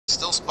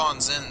still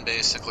spawns in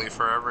basically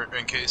forever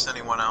in case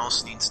anyone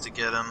else needs to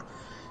get him.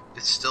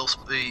 It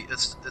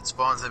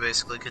spawns in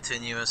basically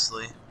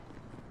continuously.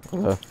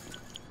 Okay.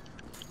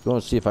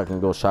 Going to see if I can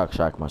go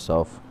shock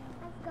myself.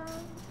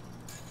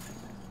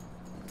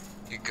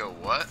 You go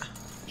what?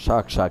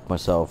 Shock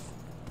myself.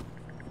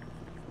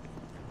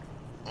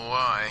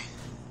 Why?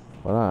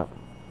 Why not?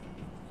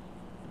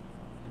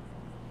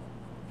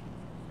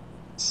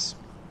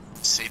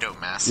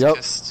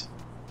 Sadomasochist?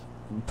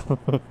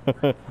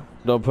 Yep.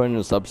 Don't put in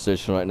a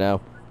substation right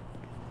now.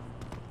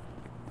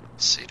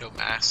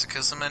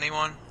 Sadomasochism,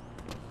 anyone?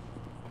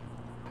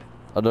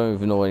 I don't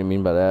even know what you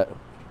mean by that.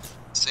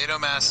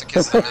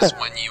 Sadomasochism is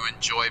when you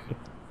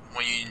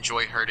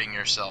enjoy hurting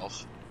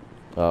yourself.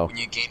 Oh. When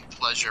you gain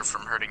pleasure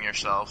from hurting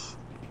yourself.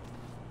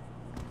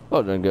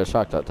 Oh, didn't get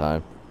shocked that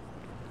time.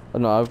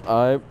 No,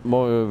 I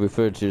more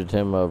referred to the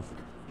term of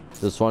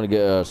just want to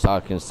get a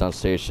shocking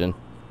sensation.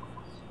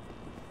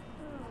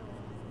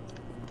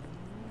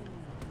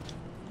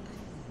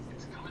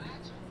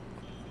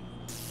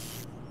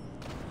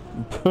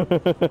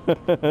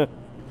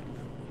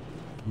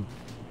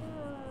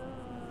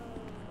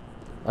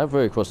 I'm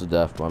very close to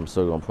death, but I'm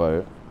still gonna play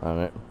it on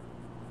it.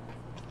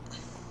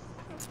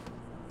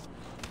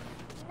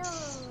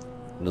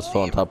 Just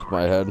fell on top of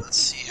my head. Let's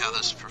see how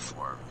this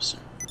performs.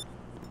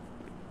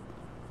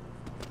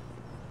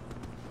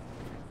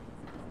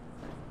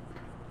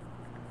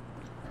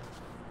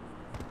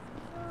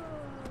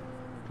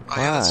 Oh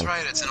yeah, that's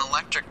right. It's an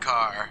electric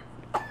car.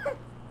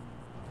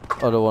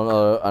 Oh, the one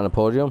on the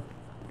podium.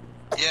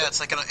 Yeah, it's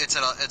like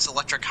it's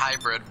electric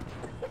hybrid.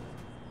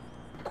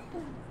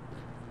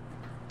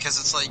 Because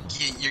it's like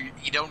you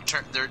don't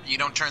turn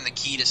the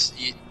key to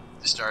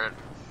start it.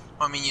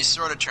 Well, I mean, you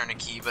sort of turn a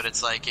key, but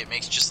it's like it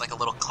makes just like a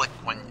little click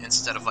when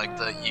instead of like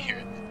you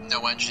hear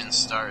no engine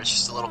start. It's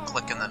just a little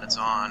click and then it's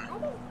on.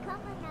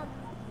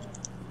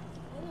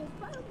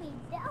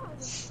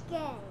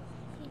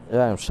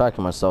 Yeah, I'm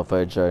shocking myself,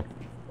 AJ.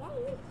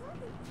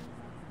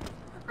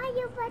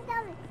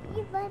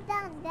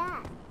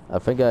 I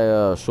think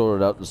I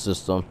shorted out the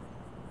system.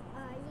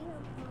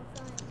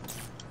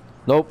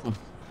 Nope.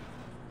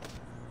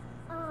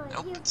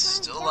 Nope, it's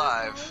still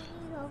alive.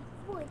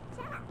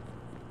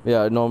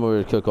 Yeah, I normally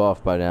would kick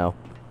off by now.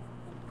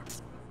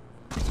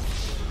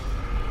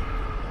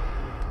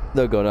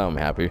 They'll go down, I'm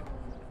happy.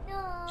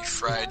 You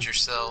fried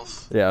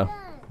yourself. Yeah.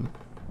 I'm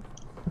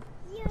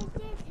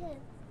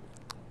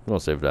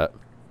gonna save that.